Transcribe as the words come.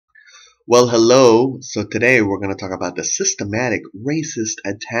Well, hello. So today we're going to talk about the systematic racist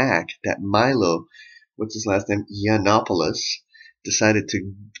attack that Milo, what's his last name, Yiannopoulos, decided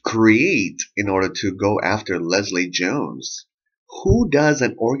to create in order to go after Leslie Jones. Who does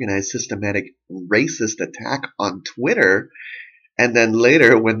an organized systematic racist attack on Twitter and then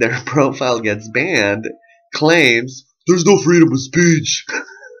later when their profile gets banned claims there's no freedom of speech?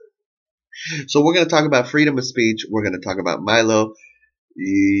 So we're going to talk about freedom of speech. We're going to talk about Milo.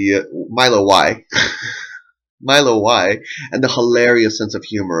 Yeah, Milo Y. Milo Y, and the hilarious sense of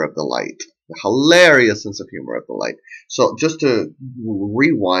humor of the light. The hilarious sense of humor of the light. So just to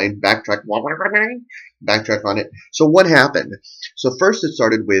rewind, backtrack on it. So what happened? So first it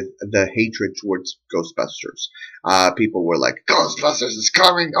started with the hatred towards Ghostbusters. People were like, Ghostbusters is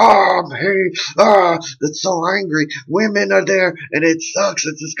coming! Oh, hey, that's so angry. Women are there, and it sucks.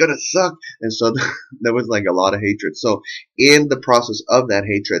 It's just gonna suck. And so there was like a lot of hatred. So in the process of that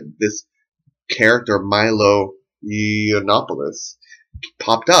hatred, this character Milo Yiannopoulos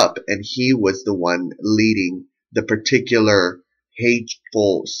popped up, and he was the one leading the particular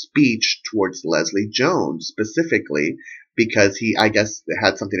hateful speech towards Leslie Jones specifically because I guess, it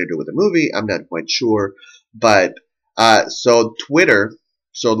had something to do with the movie. I'm not quite sure, but so Twitter,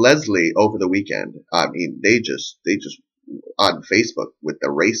 so Leslie over the weekend, I mean, they just on Facebook with the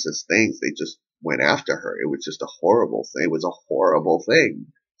racist things, they just went after her. It was just a horrible thing. It was a horrible thing.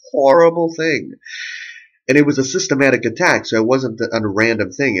 Horrible thing. And it was a systematic attack, so it wasn't a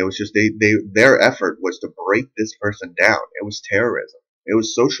random thing. It was just their effort was to break this person down. It was terrorism. It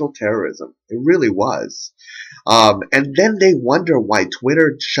was social terrorism. It really was. And then they wonder why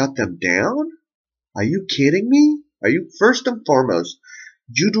Twitter shut them down? Are you kidding me? First and foremost,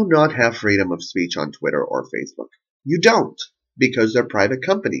 you do not have freedom of speech on Twitter or Facebook. You don't, because they're private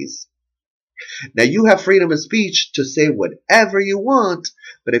companies. Now you have freedom of speech to say whatever you want,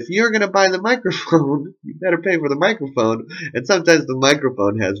 but if you're going to buy the microphone, you better pay for the microphone, and sometimes the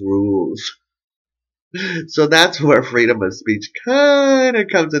microphone has rules. So that's where freedom of speech kind of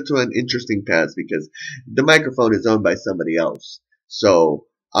comes into an interesting pass because the microphone is owned by somebody else. So,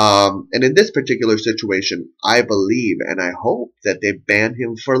 and in this particular situation, I believe and I hope that they ban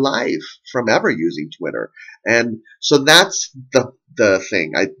him for life from ever using Twitter. And so that's the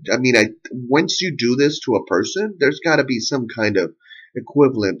thing. Once you do this to a person, there's got to be some kind of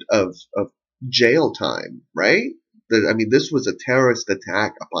equivalent of jail time, right? This was a terrorist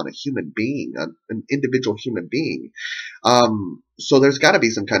attack upon a human being, an individual human being. So there's got to be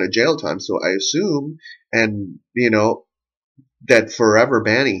some kind of jail time. So I assume, and that forever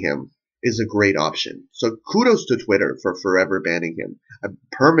banning him is a great option. So kudos to Twitter for forever banning him. I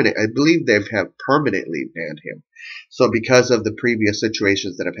believe they have permanently banned him. So because of the previous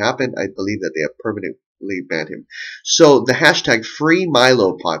situations that have happened, I believe that they have permanently banned him. So the hashtag Free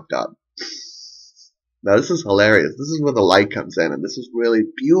Milo popped up. Now this is hilarious. This is where the light comes in, and this is really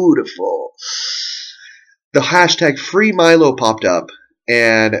beautiful. The hashtag Free Milo popped up,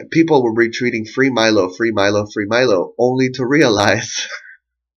 and people were retweeting Free Milo, Free Milo, Free Milo, only to realize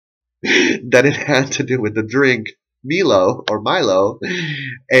that it had to do with the drink Milo or Milo.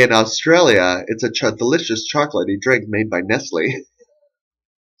 In Australia, it's a delicious chocolatey drink made by Nestle.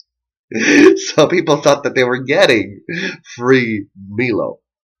 So people thought that they were getting free Milo.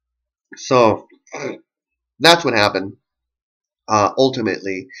 So that's what happened.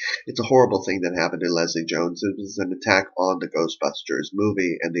 Ultimately, it's a horrible thing that happened to Leslie Jones. It was an attack on the Ghostbusters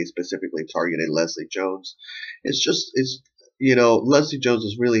movie, and they specifically targeted Leslie Jones. Leslie Jones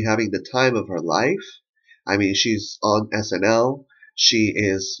is really having the time of her life. I mean, she's on SNL. She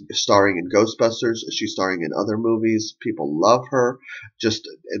is starring in Ghostbusters. She's starring in other movies. People love her. Just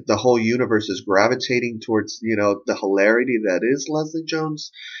the whole universe is gravitating towards, the hilarity that is Leslie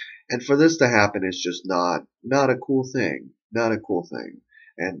Jones. And for this to happen is just not a cool thing. Not a cool thing.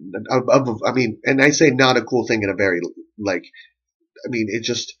 And and I say not a cool thing in a very it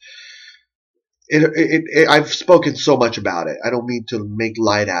just I've spoken so much about it. I don't mean to make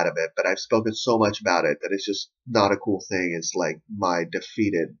light out of it, but I've spoken so much about it that it's just not a cool thing. It's like my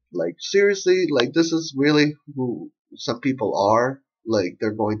defeated, seriously, this is really who some people are.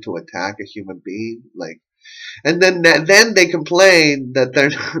 They're going to attack a human being, and then they complain that they're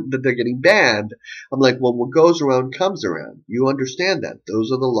that they're getting banned. I'm like, well, what goes around comes around. You understand that.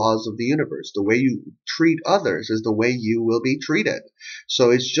 Those are the laws of the universe. The way you treat others is the way you will be treated.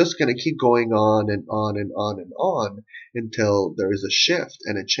 So it's just going to keep going on and on and on and on until there is a shift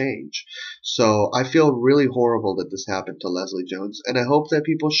and a change. So I feel really horrible that this happened to Leslie Jones, and I hope that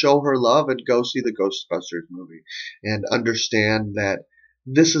people show her love and go see the Ghostbusters movie and understand that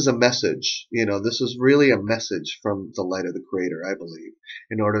this is a message. This is really a message from the light of the creator, I believe,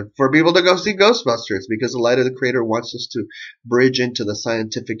 in order for people to go see Ghostbusters, because the light of the creator wants us to bridge into the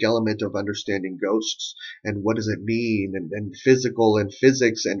scientific element of understanding ghosts and what does it mean, and physical and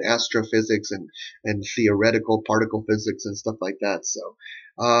physics and astrophysics and theoretical particle physics and stuff like that. So,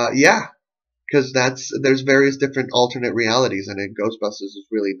 yeah, because there's various different alternate realities, and Ghostbusters is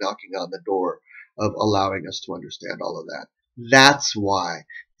really knocking on the door of allowing us to understand all of that. That's why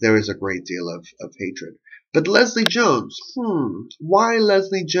there is a great deal of hatred. But Leslie Jones, why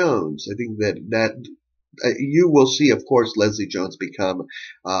Leslie Jones? I think that you will see, of course, Leslie Jones become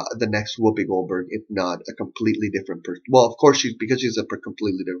the next Whoopi Goldberg, if not a completely different person. Well, of course, because she's a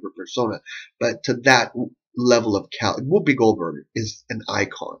completely different persona, but to that level of Whoopi Goldberg is an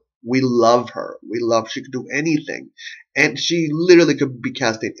icon. We love her. She could do anything, and she literally could be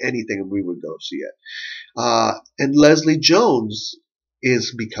cast in anything, and we would go see it. And Leslie Jones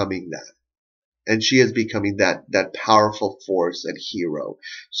is becoming that. And she is becoming that powerful force and hero.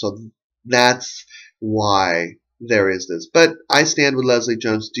 So that's why there is this. But I stand with Leslie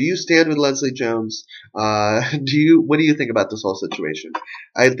Jones. Do you stand with Leslie Jones? What do you think about this whole situation?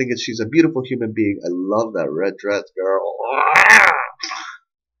 I think she's a beautiful human being. I love that red dress, girl.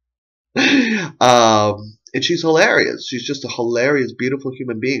 And she's hilarious. She's just a hilarious, beautiful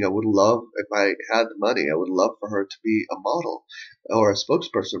human being. I would love, if I had the money, I would love for her to be a model or a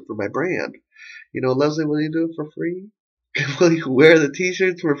spokesperson for my brand. Leslie, will you do it for free? Will you wear the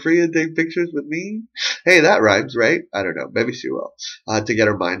t-shirts for free and take pictures with me? Hey, that rhymes, right? I don't know. Maybe she will. To get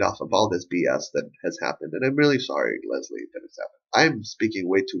her mind off of all this BS that has happened. And I'm really sorry, Leslie, that it's happened. I'm speaking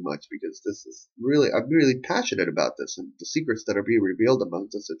way too much because I'm really passionate about this and the secrets that are being revealed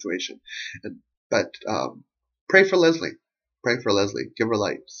amongst the situation. But pray for Leslie. Pray for Leslie. Give her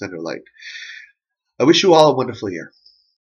light. Send her light. I wish you all a wonderful year.